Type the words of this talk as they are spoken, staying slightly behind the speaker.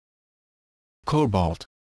Cobalt.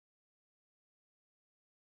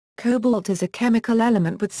 Cobalt is a chemical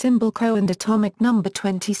element with symbol Co and atomic number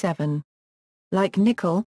 27. Like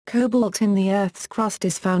nickel, cobalt in the Earth's crust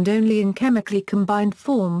is found only in chemically combined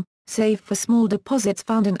form, save for small deposits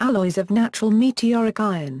found in alloys of natural meteoric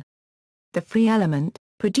iron. The free element,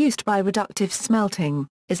 produced by reductive smelting,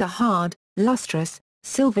 is a hard, lustrous,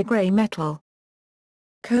 silver-gray metal.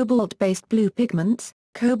 Cobalt-based blue pigments,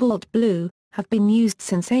 cobalt blue, have been used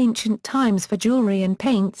since ancient times for jewelry and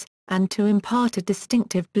paints, and to impart a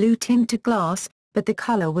distinctive blue tint to glass, but the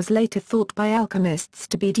color was later thought by alchemists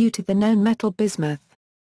to be due to the known metal bismuth.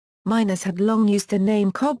 Miners had long used the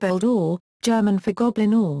name cobalt ore, German for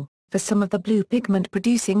goblin ore, for some of the blue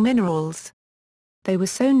pigment-producing minerals. They were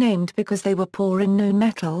so named because they were poor in known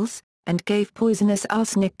metals, and gave poisonous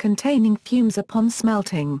arsenic-containing fumes upon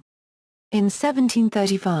smelting. In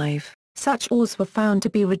 1735, such ores were found to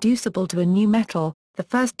be reducible to a new metal, the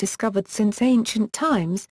first discovered since ancient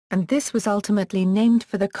times, and this was ultimately named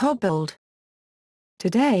for the cobalt.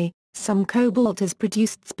 Today, some cobalt is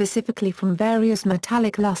produced specifically from various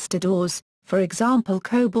metallic lustered ores, for example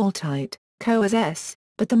cobaltite, Co as S,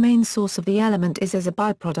 but the main source of the element is as a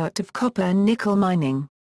byproduct of copper and nickel mining.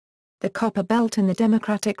 The copper belt in the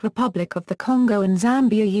Democratic Republic of the Congo and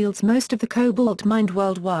Zambia yields most of the cobalt mined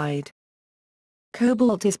worldwide.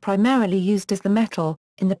 Cobalt is primarily used as the metal,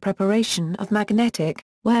 in the preparation of magnetic,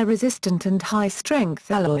 wear-resistant and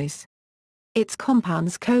high-strength alloys. Its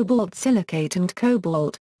compounds cobalt silicate and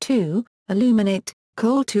cobalt, aluminate,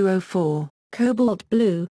 Col2O4, cobalt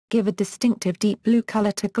blue, give a distinctive deep blue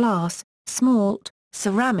color to glass, smalt,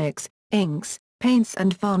 ceramics, inks, paints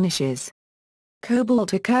and varnishes.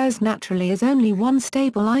 Cobalt occurs naturally as only one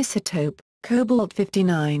stable isotope,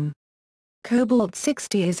 cobalt-59.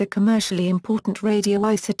 Cobalt-60 is a commercially important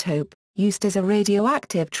radioisotope, used as a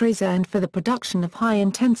radioactive tracer and for the production of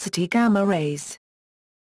high-intensity gamma rays.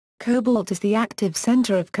 Cobalt is the active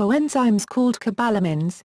center of coenzymes called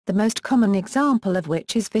cobalamins, the most common example of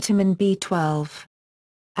which is vitamin B12.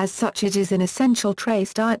 As such, it is an essential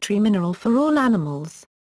trace dietary mineral for all animals.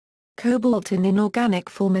 Cobalt in inorganic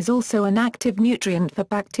form is also an active nutrient for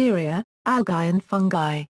bacteria, algae and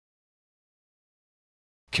fungi.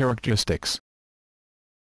 Characteristics.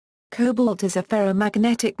 Cobalt is a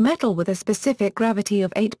ferromagnetic metal with a specific gravity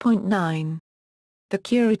of 8.9. The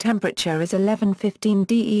Curie temperature is 1115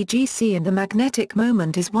 DEGC and the magnetic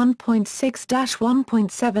moment is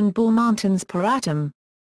 1.6-1.7 Bohr-mountains per atom.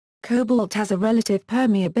 Cobalt has a relative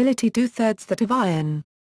permeability 2/3 that of iron.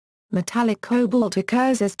 Metallic cobalt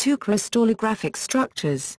occurs as two crystallographic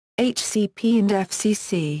structures, HCP and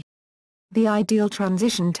FCC. The ideal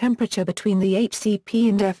transition temperature between the HCP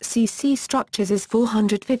and FCC structures is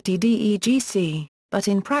 450 DEGC, but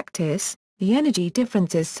in practice, the energy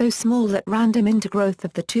difference is so small that random intergrowth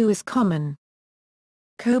of the two is common.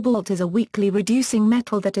 Cobalt is a weakly reducing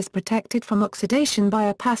metal that is protected from oxidation by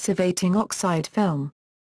a passivating oxide film.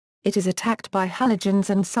 It is attacked by halogens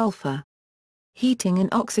and sulfur. Heating in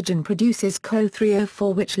oxygen produces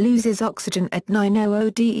Co3O4 which loses oxygen at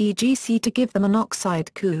 900 DEGC to give them an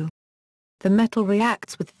oxide Co. The metal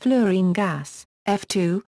reacts with fluorine gas,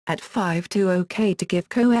 F2, at 520 K to give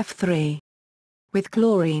CoF3. With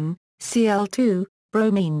chlorine, Cl2,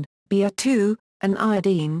 bromine, Br2, and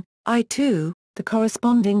iodine, I2, the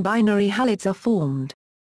corresponding binary halides are formed.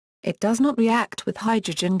 It does not react with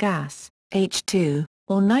hydrogen gas, H2,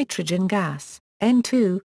 or nitrogen gas,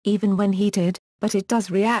 N2, even when heated, but it does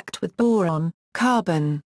react with boron,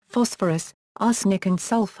 carbon, phosphorus, arsenic and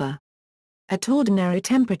sulfur. At ordinary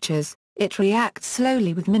temperatures, it reacts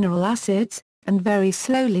slowly with mineral acids, and very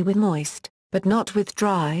slowly with moist, but not with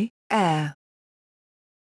dry, air.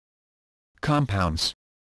 Compounds.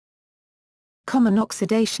 Common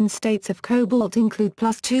oxidation states of cobalt include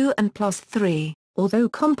 +2 and +3, although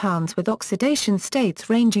compounds with oxidation states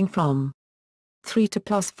ranging from 3 to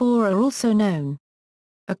 +4 are also known.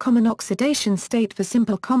 A common oxidation state for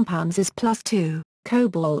simple compounds is +2,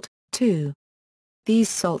 cobalt, 2. These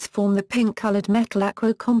salts form the pink-colored metal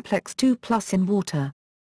aquo complex 2+ in water.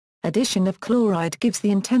 Addition of chloride gives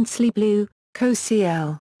the intensely blue,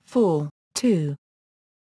 CoCl, 4, 2.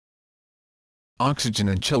 Oxygen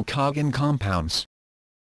and chalcogen compounds.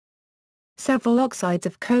 Several oxides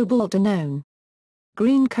of cobalt are known.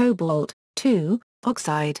 Green cobalt, 2,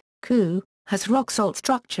 oxide, Co, has rock salt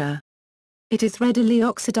structure. It is readily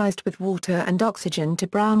oxidized with water and oxygen to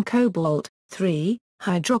brown cobalt, 3,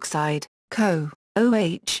 hydroxide, Co,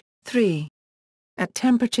 OH, 3. At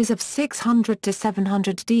temperatures of 600 to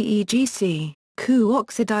 700 DEGC, Co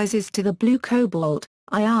oxidizes to the blue cobalt,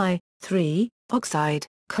 II, 3, oxide,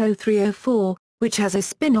 Co3O4, which has a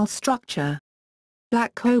spinel structure.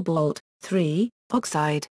 Black cobalt, 3,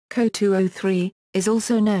 oxide, Co2O3, is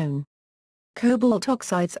also known. Cobalt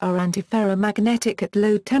oxides are antiferromagnetic at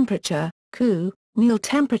low temperature, Cu, Neal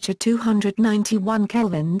temperature 291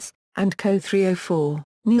 kelvins, and Co3O4,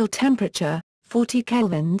 Neal temperature, 40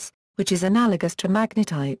 kelvins, which is analogous to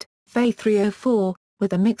magnetite, Fe3O4,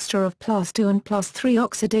 with a mixture of +2 and +3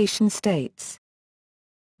 oxidation states.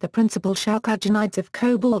 The principal chalcogenides of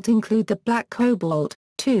cobalt include the black cobalt,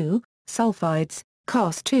 2, sulfides,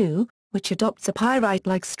 Cos2, which adopts a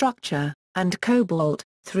pyrite-like structure, and cobalt,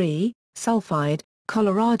 3, sulfide,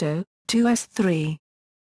 Colorado, 2s3.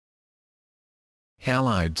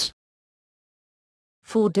 Halides.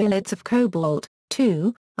 4 dilids of cobalt,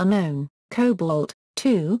 2, are known: cobalt,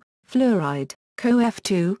 2, fluoride,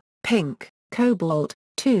 CoF2, pink, cobalt,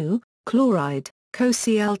 2, chloride,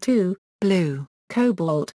 CoCl2, blue,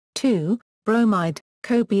 cobalt, 2, bromide,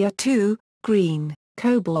 Cobia2, green,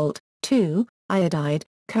 cobalt, 2, iodide,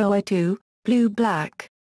 CoI2, blue-black.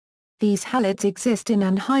 These halides exist in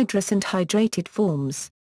anhydrous and hydrated forms.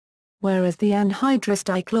 Whereas the anhydrous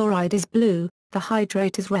dichloride is blue, the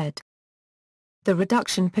hydrate is red. The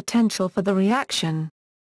reduction potential for the reaction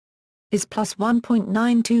is plus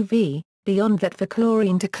 1.92 V, beyond that for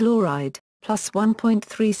chlorine to chloride, plus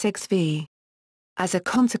 1.36 V. As a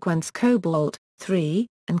consequence, cobalt, 3,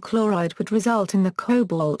 and chloride would result in the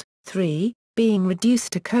cobalt, 3, being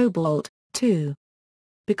reduced to cobalt, 2.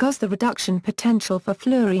 Because the reduction potential for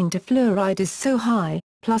fluorine to fluoride is so high,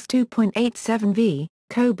 plus 2.87 V,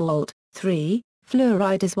 cobalt, 3,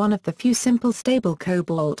 fluoride is one of the few simple stable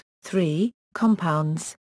cobalt, 3,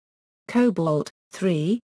 compounds. Cobalt,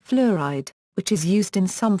 3, fluoride, which is used in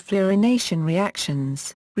some fluorination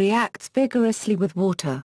reactions, reacts vigorously with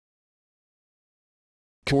water.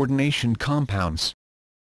 Coordination compounds.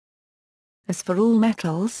 As for all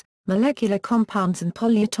metals, molecular compounds and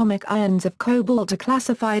polyatomic ions of cobalt are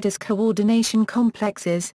classified as coordination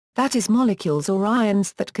complexes, that is molecules or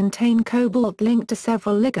ions that contain cobalt linked to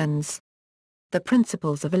several ligands. The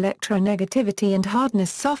principles of electronegativity and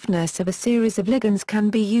hardness-softness of a series of ligands can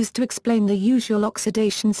be used to explain the usual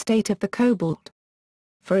oxidation state of the cobalt.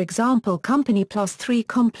 For example, company +3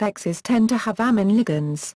 complexes tend to have amine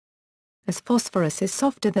ligands. As phosphorus is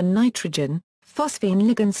softer than nitrogen, phosphine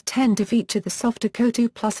ligands tend to feature the softer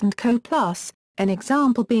Co2+ and Co+, an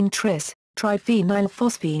example being tris,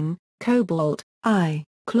 triphenylphosphine, cobalt, I,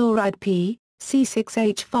 chloride P,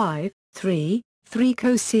 C6H5, 3,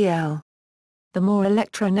 3-CoCl. The more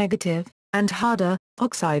electronegative, and harder,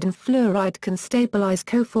 oxide and fluoride can stabilize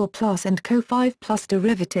Co4+ and Co5+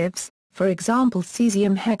 derivatives, for example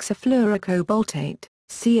cesium hexafluorocobaltate,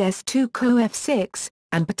 CS2CoF6,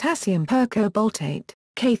 and potassium percobaltate,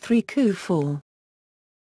 K3Co4.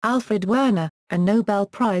 Alfred Werner, a Nobel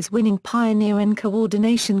Prize-winning pioneer in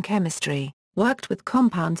coordination chemistry, worked with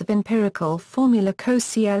compounds of empirical formula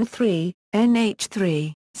CoCl3,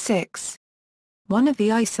 NH3, 6. One of the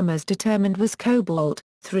isomers determined was cobalt,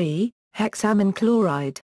 3, hexamine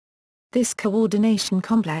chloride. This coordination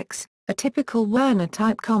complex, a typical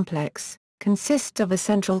Werner-type complex, consists of a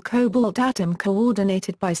central cobalt atom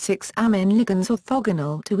coordinated by 6 amine ligands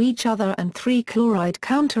orthogonal to each other and 3 chloride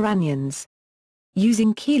counteranions.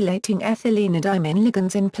 Using chelating ethylenediamine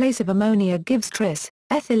ligands in place of ammonia gives tris,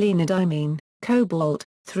 ethylenediamine, cobalt,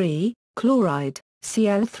 3, chloride,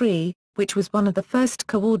 Cl3, which was one of the first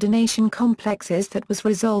coordination complexes that was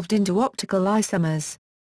resolved into optical isomers.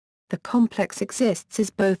 The complex exists as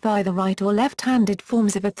both either right or left-handed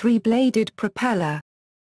forms of a 3-bladed propeller.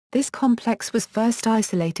 This complex was first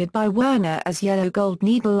isolated by Werner as yellow-gold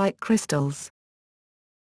needle-like crystals.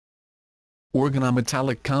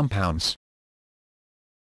 Organometallic compounds.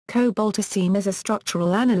 Cobaltocene is a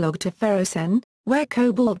structural analog to ferrocene, where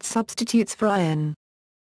cobalt substitutes for iron.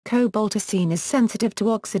 Cobaltocene is sensitive to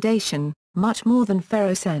oxidation, much more than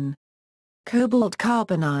ferrocene. Cobalt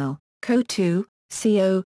carbonyl, Co2,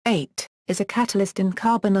 CO8, is a catalyst in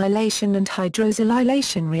carbonylation and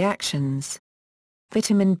hydrosylylation reactions.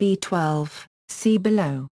 Vitamin B12, see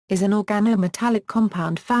below, is an organometallic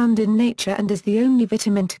compound found in nature and is the only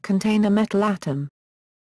vitamin to contain a metal atom.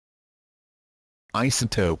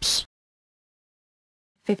 Isotopes.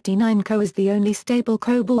 59Co is the only stable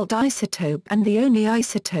cobalt isotope and the only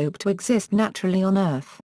isotope to exist naturally on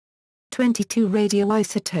Earth. 22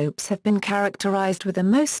 radioisotopes have been characterized, with the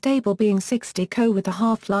most stable being 60Co with a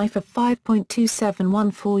half-life of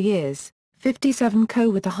 5.2714 years,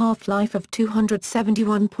 57Co with a half-life of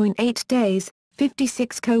 271.8 days,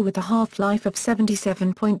 56Co with a half-life of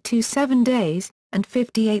 77.27 days, and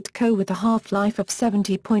 58Co with a half-life of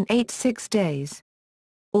 70.86 days.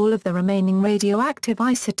 All of the remaining radioactive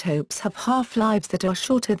isotopes have half-lives that are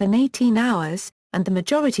shorter than 18 hours, and the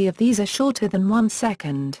majority of these are shorter than 1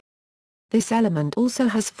 second. This element also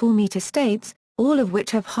has 4 metastates, all of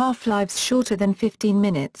which have half-lives shorter than 15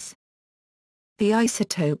 minutes. The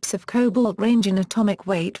isotopes of cobalt range in atomic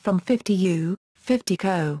weight from 50 U, 50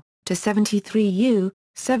 Co, to 73 U,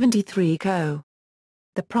 73 Co.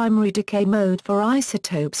 The primary decay mode for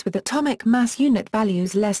isotopes with atomic mass unit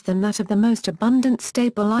values less than that of the most abundant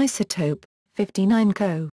stable isotope, 59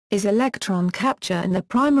 Co, is electron capture, and the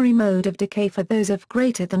primary mode of decay for those of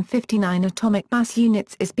greater than 59 atomic mass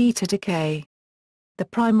units is beta decay. The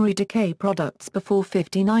primary decay products before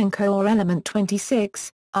 59 Co are element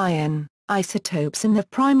 26, iron, isotopes, and the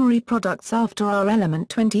primary products after are element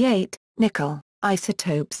 28, nickel,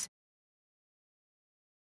 isotopes.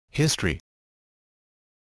 History.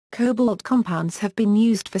 Cobalt compounds have been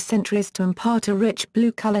used for centuries to impart a rich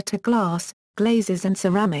blue color to glass, glazes and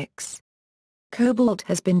ceramics. Cobalt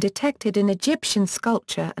has been detected in Egyptian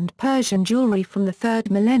sculpture and Persian jewelry from the 3rd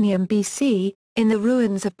millennium BC, in the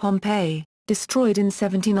ruins of Pompeii, destroyed in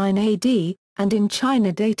 79 AD, and in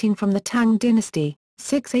China dating from the Tang dynasty,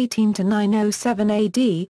 618 to 907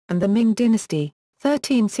 AD, and the Ming dynasty,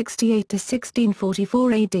 1368 to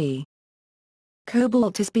 1644 AD.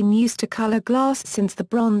 Cobalt has been used to color glass since the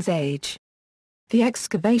Bronze Age. The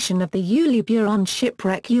excavation of the Uli-Buron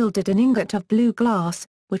shipwreck yielded an ingot of blue glass,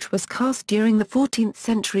 which was cast during the 14th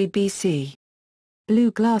century BC.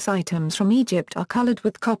 Blue glass items from Egypt are colored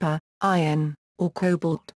with copper, iron, or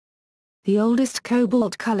cobalt. The oldest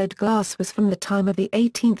cobalt-colored glass was from the time of the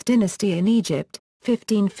 18th dynasty in Egypt,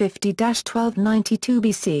 1550–1292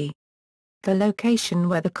 BC. The location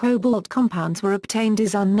where the cobalt compounds were obtained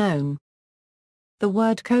is unknown. The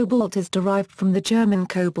word cobalt is derived from the German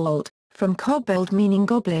Cobalt, from Cobalt meaning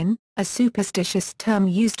goblin, a superstitious term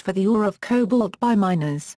used for the ore of cobalt by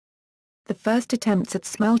miners. The first attempts at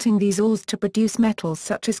smelting these ores to produce metals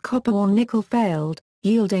such as copper or nickel failed,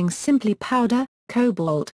 yielding simply powder,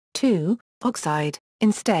 cobalt, oxide,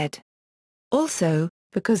 instead. Also,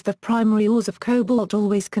 because the primary ores of cobalt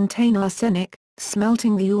always contain arsenic,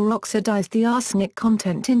 smelting the ore oxidized the arsenic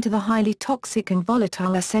content into the highly toxic and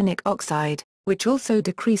volatile arsenic oxide, which also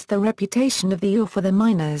decreased the reputation of the ore for the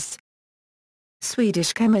miners.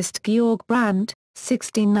 Swedish chemist Georg Brandt,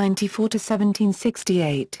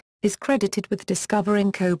 1694–1768, is credited with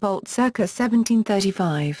discovering cobalt circa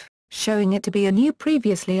 1735, showing it to be a new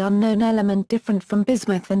previously unknown element different from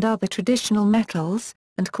bismuth and other traditional metals,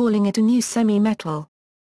 and calling it a new semi-metal.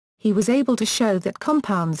 He was able to show that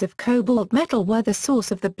compounds of cobalt metal were the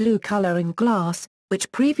source of the blue color in glass,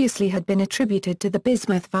 which previously had been attributed to the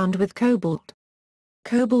bismuth found with cobalt.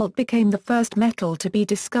 Cobalt became the first metal to be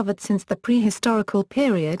discovered since the prehistorical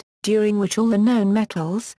period, during which all the known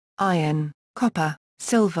metals, iron, copper,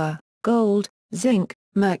 silver, gold, zinc,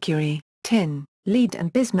 mercury, tin, lead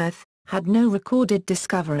and bismuth, had no recorded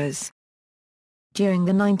discoverers. During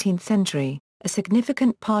the 19th century, a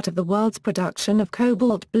significant part of the world's production of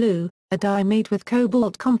cobalt blue, a dye made with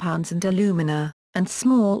cobalt compounds and alumina, and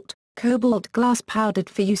smalt, cobalt glass powdered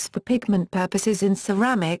for use for pigment purposes in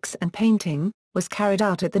ceramics and painting, was carried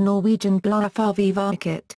out at the Norwegian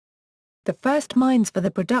Blaafavivverket. The first mines for the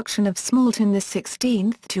production of smalt in the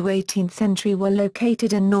 16th to 18th century were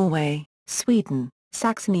located in Norway, Sweden,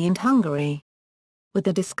 Saxony and Hungary. With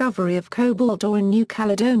the discovery of cobalt ore in New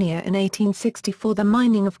Caledonia in 1864, the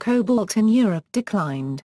mining of cobalt in Europe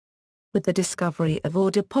declined. With the discovery of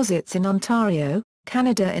ore deposits in Ontario,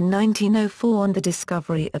 Canada in 1904 and the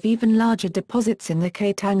discovery of even larger deposits in the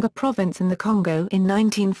Katanga province in the Congo in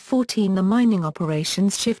 1914, the mining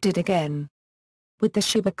operations shifted again. With the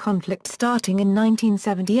Shiba conflict starting in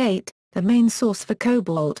 1978, the main source for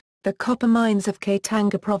cobalt, the copper mines of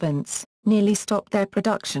Katanga province, nearly stopped their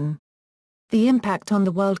production. The impact on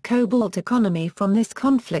the world cobalt economy from this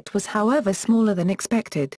conflict was however smaller than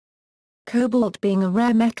expected. Cobalt being a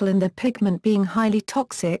rare metal and the pigment being highly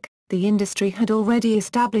toxic, the industry had already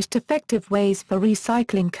established effective ways for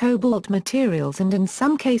recycling cobalt materials and in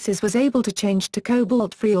some cases was able to change to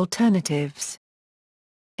cobalt-free alternatives.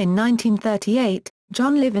 In 1938,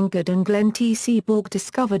 John Livingood and Glenn T. Seaborg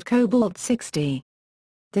discovered cobalt-60.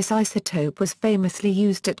 This isotope was famously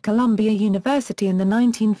used at Columbia University in the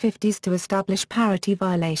 1950s to establish parity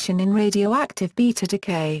violation in radioactive beta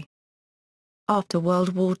decay. After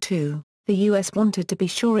World War II, the U.S. wanted to be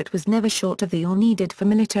sure it was never short of the ore needed for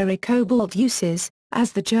military cobalt uses,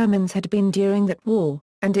 as the Germans had been during that war,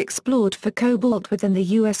 and explored for cobalt within the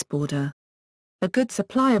U.S. border. A good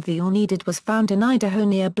supply of the ore needed was found in Idaho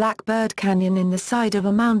near Blackbird Canyon in the side of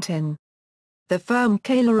a mountain. The firm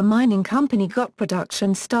Kalara Mining Company got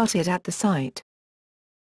production started at the site.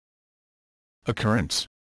 Occurrence.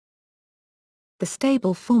 The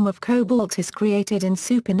stable form of cobalt is created in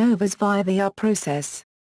supernovas via the R process.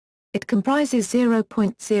 It comprises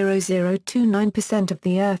 0.0029% of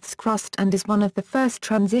the Earth's crust and is one of the first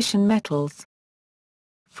transition metals.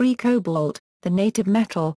 Free cobalt, the native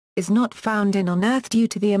metal, is not found on Earth due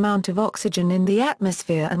to the amount of oxygen in the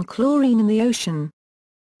atmosphere and chlorine in the ocean.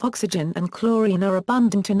 Oxygen and chlorine are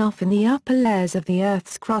abundant enough in the upper layers of the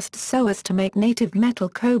Earth's crust so as to make native metal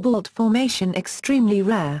cobalt formation extremely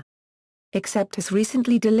rare. Except as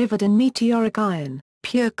recently delivered in meteoric iron,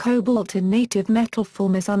 pure cobalt in native metal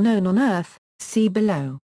form is unknown on Earth, see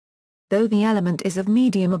below. Though the element is of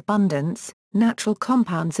medium abundance, natural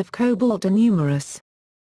compounds of cobalt are numerous.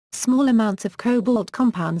 Small amounts of cobalt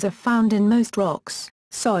compounds are found in most rocks,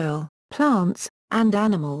 soil, plants, and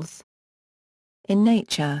animals. In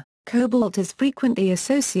nature, cobalt is frequently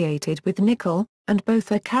associated with nickel, and both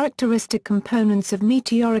are characteristic components of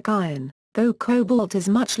meteoric iron, though cobalt is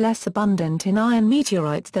much less abundant in iron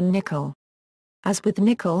meteorites than nickel. As with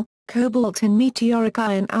nickel, cobalt in meteoric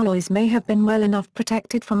iron alloys may have been well enough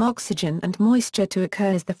protected from oxygen and moisture to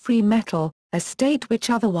occur as the free metal, a state which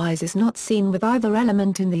otherwise is not seen with either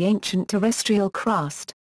element in the ancient terrestrial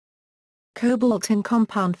crust. Cobalt in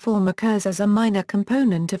compound form occurs as a minor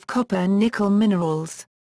component of copper and nickel minerals.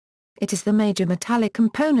 It is the major metallic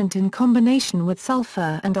component in combination with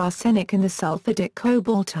sulfur and arsenic in the sulfidic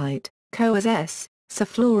cobaltite, CoAs,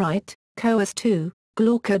 perfluorite, CoAs2,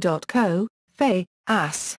 glaucite, Fe,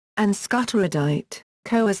 As, and scuteridite,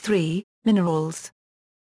 CoAs3, minerals.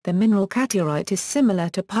 The mineral cateorite is similar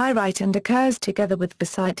to pyrite and occurs together with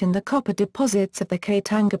basite in the copper deposits of the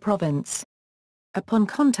Katanga province. Upon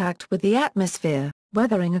contact with the atmosphere,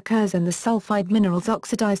 weathering occurs and the sulfide minerals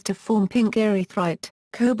oxidize to form pink erythrite,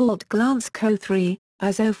 cobalt glance Co3,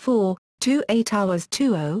 Azo4, 28 hours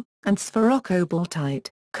 20, and spherocobaltite,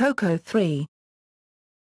 Coco3.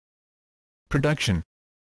 Production.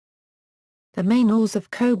 The main ores of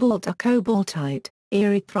cobalt are cobaltite,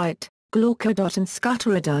 erythrite, glaucite and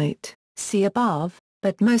scuteridite, see above,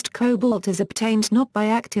 but most cobalt is obtained not by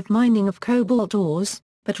active mining of cobalt ores,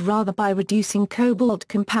 but rather by reducing cobalt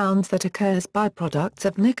compounds that occur as byproducts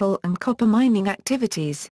of nickel and copper mining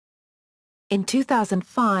activities. In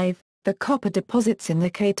 2005, the copper deposits in the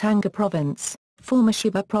Katanga province, former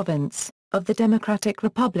Shiba province, of the Democratic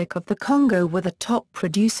Republic of the Congo were the top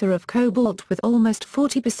producer of cobalt with almost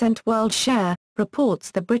 40% world share,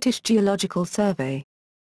 reports the British Geological Survey.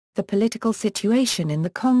 The political situation in the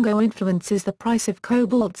Congo influences the price of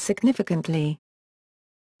cobalt significantly.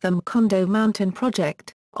 The Mkondo Mountain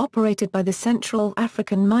Project, operated by the Central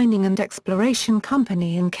African Mining and Exploration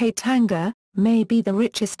Company in Katanga, may be the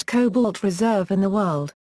richest cobalt reserve in the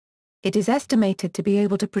world. It is estimated to be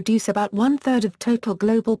able to produce about one-third of total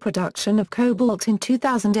global production of cobalt in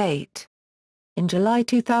 2008. In July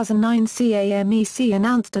 2009 CAMEC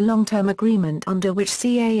announced a long-term agreement under which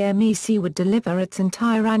CAMEC would deliver its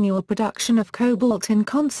entire annual production of cobalt in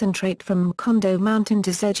concentrate from Mkondo Mountain to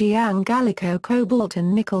Zhejiang Galico Cobalt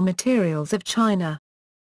and Nickel Materials of China.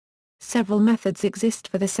 Several methods exist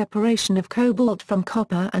for the separation of cobalt from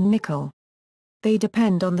copper and nickel. They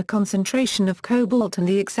depend on the concentration of cobalt and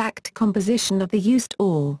the exact composition of the used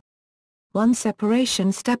ore. One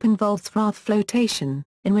separation step involves froth flotation,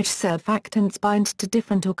 in which surfactants bind to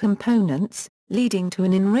different ore components, leading to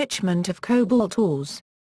an enrichment of cobalt ores.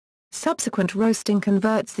 Subsequent roasting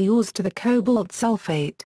converts the ores to the cobalt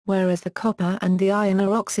sulfate, whereas the copper and the iron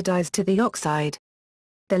are oxidized to the oxide.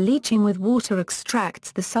 The leaching with water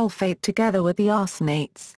extracts the sulfate together with the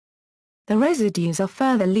arsenates. The residues are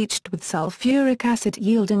further leached with sulfuric acid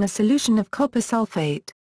yielding a solution of copper sulfate.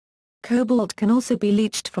 Cobalt can also be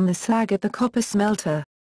leached from the slag of the copper smelter.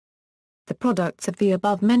 The products of the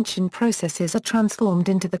above-mentioned processes are transformed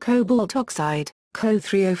into the cobalt oxide,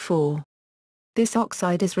 Co3O4. This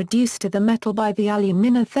oxide is reduced to the metal by the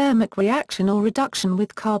aluminothermic reaction or reduction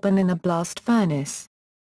with carbon in a blast furnace.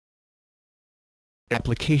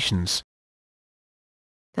 Applications.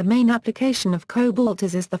 The main application of cobalt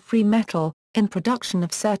is as the free metal, in production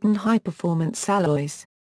of certain high-performance alloys.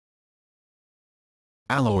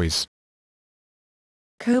 Alloys.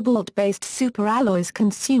 Cobalt-based superalloys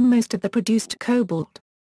consume most of the produced cobalt.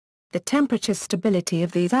 The temperature stability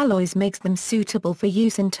of these alloys makes them suitable for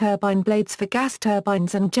use in turbine blades for gas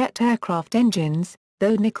turbines and jet aircraft engines,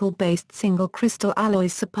 though nickel-based single-crystal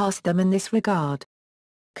alloys surpass them in this regard.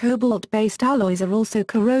 Cobalt-based alloys are also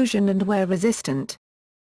corrosion and wear-resistant.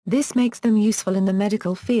 This makes them useful in the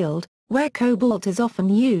medical field, where cobalt is often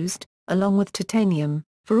used, along with titanium,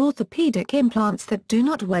 for orthopedic implants that do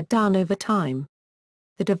not wear down over time.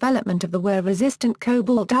 The development of the wear-resistant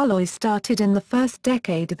cobalt alloys started in the first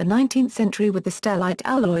decade of the 19th century with the stellite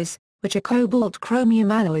alloys, which are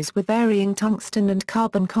cobalt-chromium alloys with varying tungsten and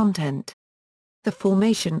carbon content. The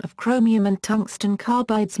formation of chromium and tungsten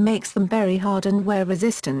carbides makes them very hard and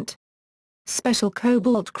wear-resistant. Special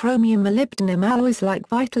cobalt-chromium molybdenum alloys like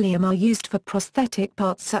Vitalium are used for prosthetic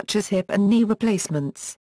parts such as hip and knee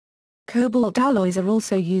replacements. Cobalt alloys are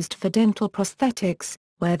also used for dental prosthetics,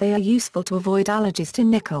 where they are useful to avoid allergies to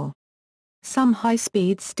nickel. Some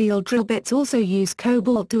high-speed steel drill bits also use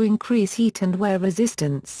cobalt to increase heat and wear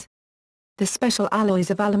resistance. The special alloys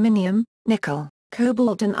of aluminium, nickel,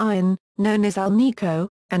 cobalt and iron, known as alnico,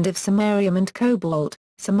 and of samarium and cobalt,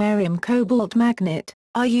 samarium-cobalt magnet,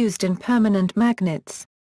 are used in permanent magnets.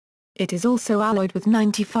 It is also alloyed with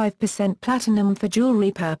 95% platinum for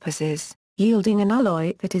jewelry purposes, yielding an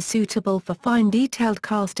alloy that is suitable for fine detailed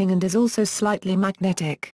casting and is also slightly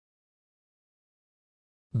magnetic.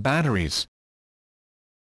 Batteries.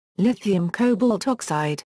 Lithium cobalt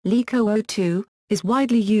oxide, LiCoO2, is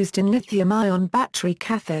widely used in lithium-ion battery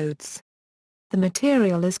cathodes. The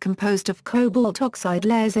material is composed of cobalt oxide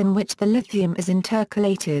layers in which the lithium is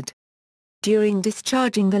intercalated. During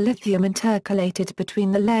discharging, the lithium intercalated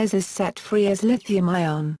between the layers is set free as lithium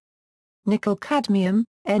ion. Nickel-cadmium,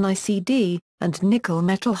 NiCd, and nickel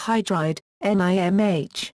metal hydride,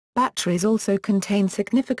 NiMH, batteries also contain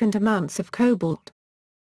significant amounts of cobalt.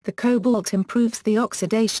 The cobalt improves the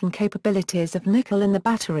oxidation capabilities of nickel in the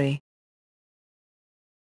battery.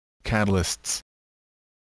 Catalysts.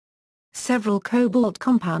 Several cobalt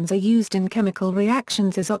compounds are used in chemical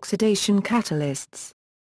reactions as oxidation catalysts.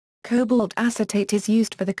 Cobalt acetate is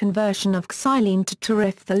used for the conversion of xylene to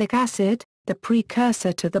terephthalic acid, the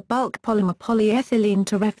precursor to the bulk polymer polyethylene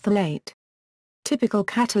terephthalate. Typical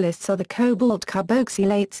catalysts are the cobalt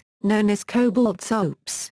carboxylates, known as cobalt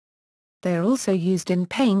soaps. They are also used in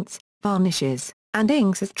paints, varnishes, and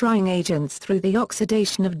inks as drying agents through the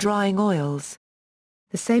oxidation of drying oils.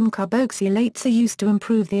 The same carboxylates are used to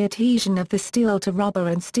improve the adhesion of the steel to rubber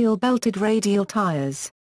and steel-belted radial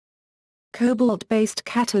tires. Cobalt-based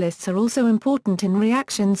catalysts are also important in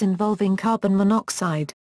reactions involving carbon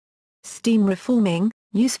monoxide. Steam reforming,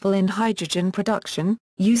 useful in hydrogen production,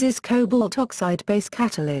 uses cobalt oxide-based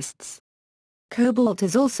catalysts. Cobalt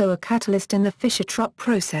is also a catalyst in the Fischer-Tropsch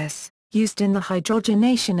process, used in the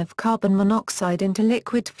hydrogenation of carbon monoxide into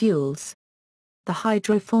liquid fuels. The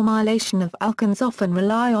hydroformylation of alkanes often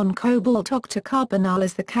rely on cobalt octocarbonyl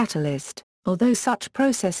as the catalyst, although such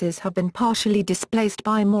processes have been partially displaced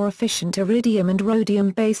by more efficient iridium and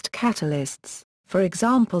rhodium-based catalysts, for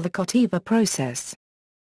example the Kotiva process.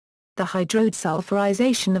 The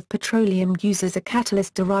hydrodesulfurization of petroleum uses a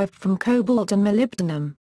catalyst derived from cobalt and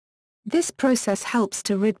molybdenum. This process helps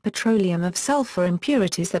to rid petroleum of sulfur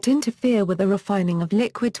impurities that interfere with the refining of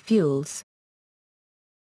liquid fuels.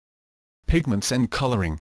 Pigments and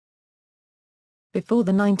coloring. Before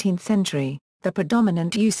the 19th century, the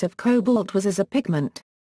predominant use of cobalt was as a pigment.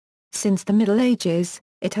 Since the Middle Ages,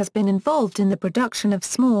 it has been involved in the production of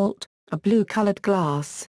smalt, a blue-colored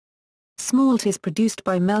glass. Smalt is produced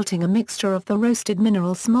by melting a mixture of the roasted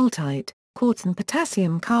mineral smaltite, quartz and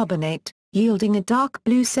potassium carbonate, yielding a dark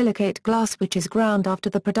blue silicate glass which is ground after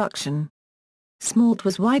the production. Smalt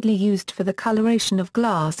was widely used for the coloration of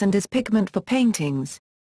glass and as pigment for paintings.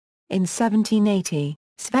 In 1780,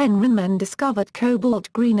 Sven Riemann discovered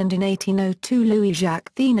cobalt green, and in 1802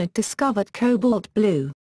 Louis-Jacques Thénault discovered cobalt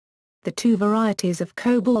blue. The two varieties of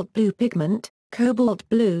cobalt blue pigment, cobalt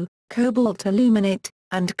blue, cobalt aluminate,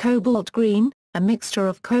 and cobalt green, a mixture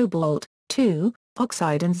of cobalt,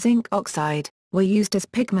 oxide and zinc oxide, were used as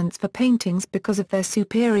pigments for paintings because of their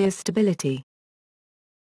superior stability.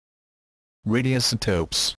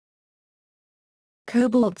 Radioisotopes.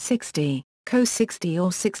 Cobalt-60, Co-60 or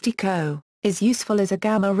 60Co, is useful as a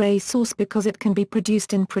gamma-ray source because it can be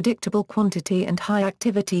produced in predictable quantity and high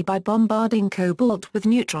activity by bombarding cobalt with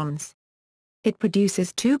neutrons. It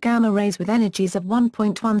produces two gamma rays with energies of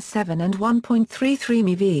 1.17 and 1.33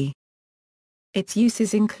 MeV. Its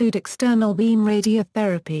uses include external beam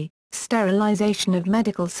radiotherapy, sterilization of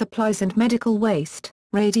medical supplies and medical waste,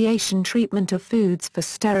 radiation treatment of foods for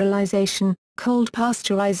sterilization, cold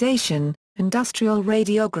pasteurization, industrial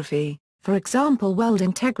radiography, for example weld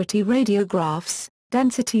integrity radiographs,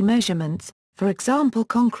 density measurements, for example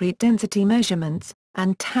concrete density measurements,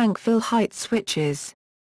 and tank fill height switches.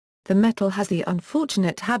 The metal has the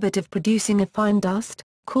unfortunate habit of producing a fine dust,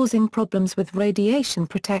 causing problems with radiation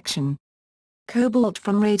protection. Cobalt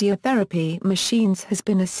from radiotherapy machines has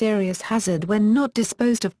been a serious hazard when not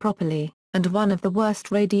disposed of properly, and one of the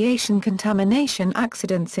worst radiation contamination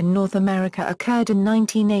accidents in North America occurred in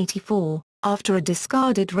 1984, after a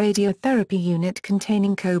discarded radiotherapy unit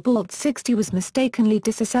containing cobalt-60 was mistakenly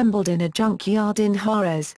disassembled in a junkyard in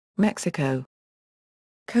Juarez, Mexico.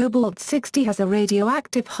 Cobalt-60 has a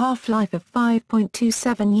radioactive half-life of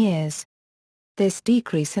 5.27 years. This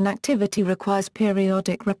decrease in activity requires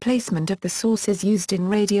periodic replacement of the sources used in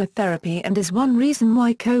radiotherapy and is one reason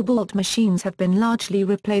why cobalt machines have been largely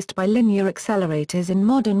replaced by linear accelerators in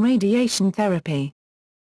modern radiation therapy.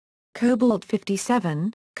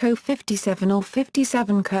 Cobalt-57, Co-57 or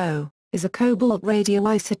 57Co, is a cobalt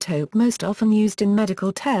radioisotope most often used in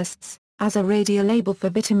medical tests, as a radiolabel for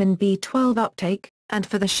vitamin B12 uptake, and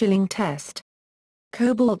for the Schilling test.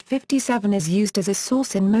 Cobalt-57 is used as a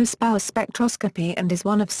source in most power spectroscopy and is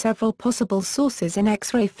one of several possible sources in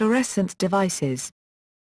X-ray fluorescence devices.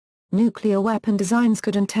 Nuclear weapon designs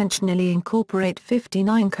could intentionally incorporate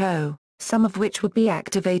 59Co, some of which would be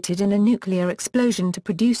activated in a nuclear explosion to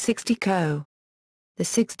produce 60Co. The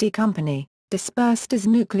 60 company, dispersed as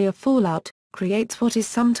nuclear fallout, creates what is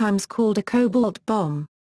sometimes called a cobalt bomb.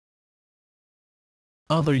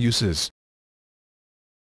 Other uses.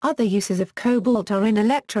 Other uses of cobalt are in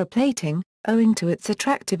electroplating, owing to its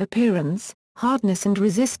attractive appearance, hardness and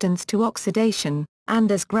resistance to oxidation,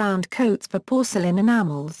 and as ground coats for porcelain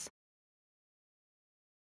enamels.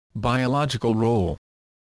 Biological role.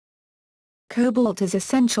 Cobalt is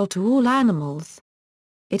essential to all animals.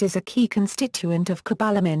 It is a key constituent of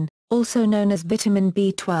cobalamin, also known as vitamin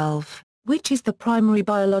B12, which is the primary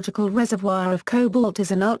biological reservoir of cobalt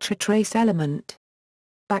as an ultra-trace element.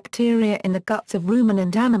 Bacteria in the guts of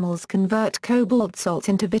ruminant animals convert cobalt salts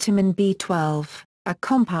into vitamin B12, a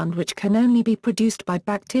compound which can only be produced by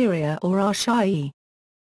bacteria or archaea.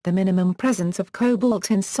 The minimum presence of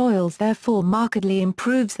cobalt in soils therefore markedly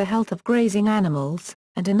improves the health of grazing animals,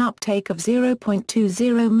 and an uptake of 0.20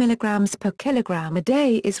 mg per kilogram a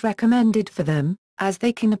day is recommended for them, as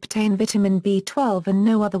they can obtain vitamin B12 in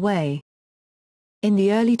no other way. In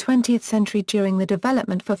the early 20th century during the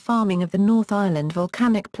development for farming of the North Island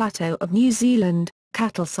volcanic plateau of New Zealand,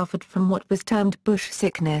 cattle suffered from what was termed bush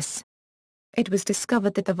sickness. It was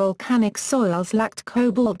discovered that the volcanic soils lacked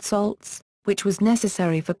cobalt salts, which was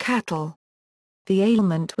necessary for cattle. The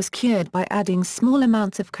ailment was cured by adding small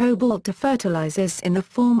amounts of cobalt to fertilizers in the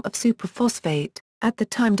form of superphosphate, at the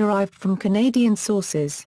time derived from Canadian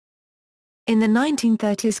sources. In the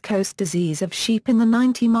 1930s, coast disease of sheep in the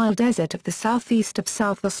 90-mile desert of the southeast of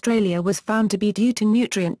South Australia was found to be due to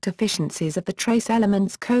nutrient deficiencies of the trace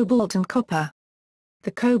elements cobalt and copper.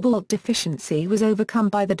 The cobalt deficiency was overcome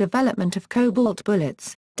by the development of cobalt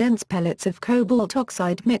bullets, dense pellets of cobalt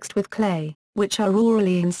oxide mixed with clay, which are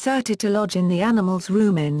orally inserted to lodge in the animal's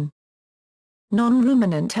rumen.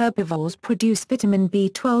 Non-ruminant herbivores produce vitamin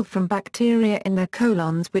B12 from bacteria in their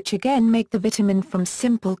colons, which again make the vitamin from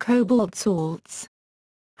simple cobalt salts.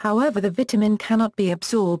 However, the vitamin cannot be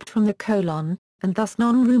absorbed from the colon, and thus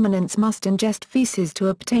non-ruminants must ingest feces to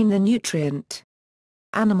obtain the nutrient.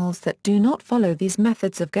 Animals that do not follow these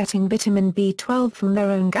methods of getting vitamin B12 from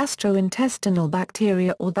their own gastrointestinal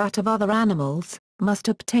bacteria or that of other animals, must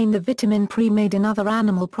obtain the vitamin pre-made in other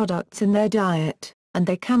animal products in their diet, and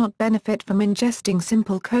they cannot benefit from ingesting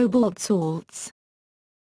simple cobalt salts.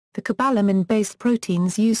 The cobalamin-based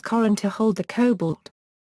proteins use corin to hold the cobalt.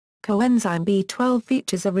 Coenzyme B12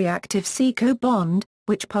 features a reactive C-Co bond,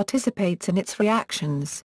 which participates in its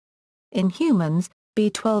reactions. In humans,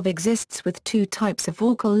 B12 exists with two types of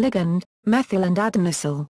alkyl ligand, methyl and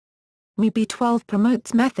adenosyl. MeB12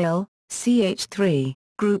 promotes methyl, CH3,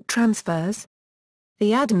 group transfers.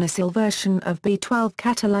 The adenosyl version of B12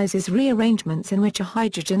 catalyzes rearrangements in which a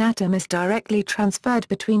hydrogen atom is directly transferred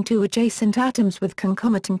between two adjacent atoms with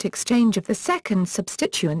concomitant exchange of the second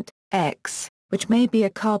substituent, X, which may be a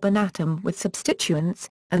carbon atom with substituents,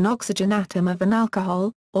 an oxygen atom of an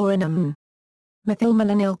alcohol, or an amine.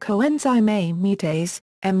 Methylmalonyl coenzyme A mutase,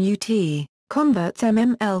 MUT, converts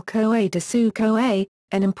MML-CoA to SU-CoA,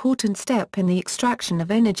 an important step in the extraction of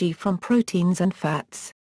energy from proteins and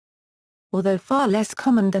fats. Although far less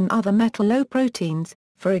common than other metal-low proteins,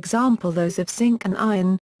 for example those of zinc and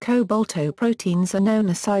iron, cobaltoproteins are known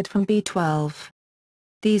aside from B12.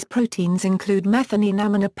 These proteins include methionine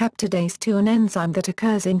aminopeptidase 2, an enzyme that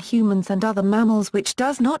occurs in humans and other mammals which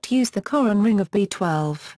does not use the corin ring of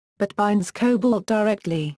B12, but binds cobalt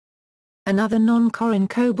directly. Another non-corin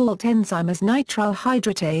cobalt enzyme is nitrile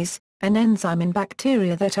hydratase, an enzyme in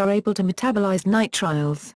bacteria that are able to metabolize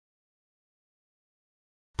nitriles.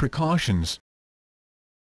 Precautions.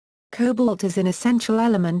 Cobalt is an essential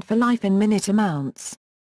element for life in minute amounts.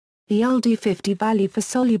 The LD50 value for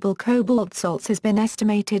soluble cobalt salts has been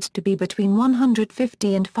estimated to be between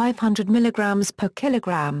 150 and 500 mg per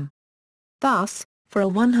kilogram. Thus, for a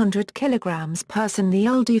 100 kg person, the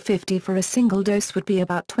LD50 for a single dose would be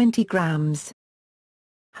about 20 grams.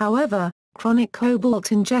 However, chronic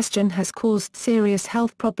cobalt ingestion has caused serious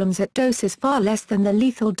health problems at doses far less than the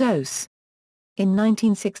lethal dose. In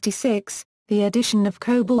 1966, the addition of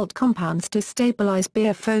cobalt compounds to stabilize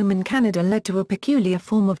beer foam in Canada led to a peculiar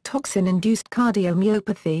form of toxin-induced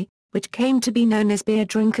cardiomyopathy, which came to be known as beer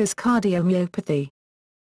drinkers' cardiomyopathy.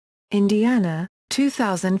 Indiana,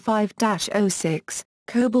 2005-06,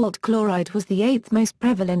 cobalt chloride was the 8th most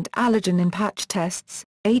prevalent allergen in patch tests,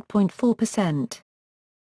 8.4%.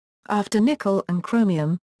 After nickel and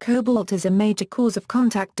chromium, cobalt is a major cause of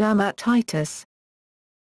contact dermatitis.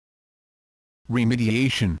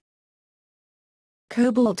 Remediation.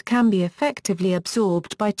 Cobalt can be effectively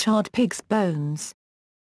absorbed by charred pig's bones.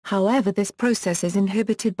 However, this process is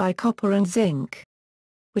inhibited by copper and zinc,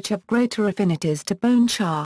 which have greater affinities to bone char.